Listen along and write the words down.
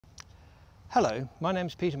Hello, my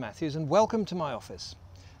name's Peter Matthews and welcome to my office.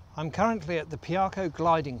 I'm currently at the Piarco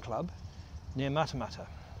Gliding Club near Matamata,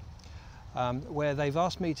 where they've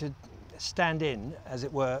asked me to stand in, as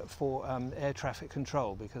it were, for air traffic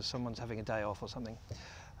control because someone's having a day off or something.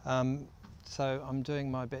 So I'm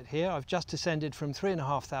doing my bit here. I've just descended from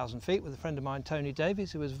 3,500 feet with a friend of mine, Tony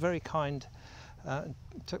Davies, who was very kind,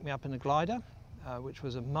 took me up in a glider, which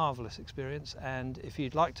was a marvellous experience. And if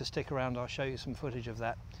you'd like to stick around, I'll show you some footage of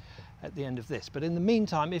that at the end of this. But in the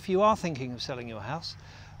meantime, if you are thinking of selling your house,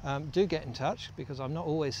 do get in touch because I'm not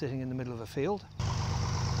always sitting in the middle of a field.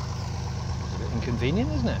 It's a bit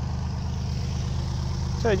inconvenient, isn't it?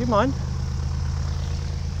 So, do you mind?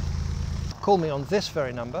 Call me on this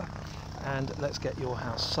very number and let's get your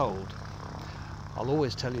house sold. I'll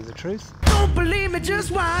always tell you the truth. Don't believe me, just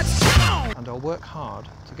watch. And I'll work hard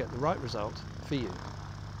to get the right result for you.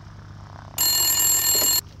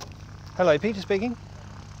 Hello, Peter speaking.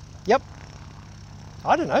 Yep.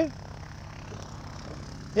 I don't know.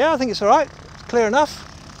 Yeah, I think it's all right. It's clear enough.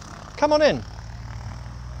 Come on in.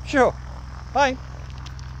 Sure. Bye.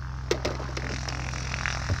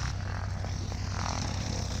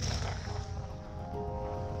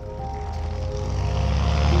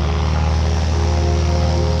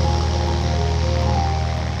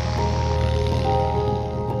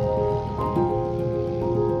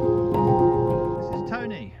 This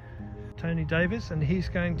is Tony Davis, and he's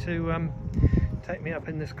going to take me up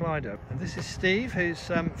in this glider. And this is Steve, who's,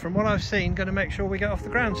 from what I've seen, going to make sure we get off the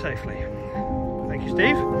ground safely. Thank you,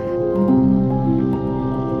 Steve.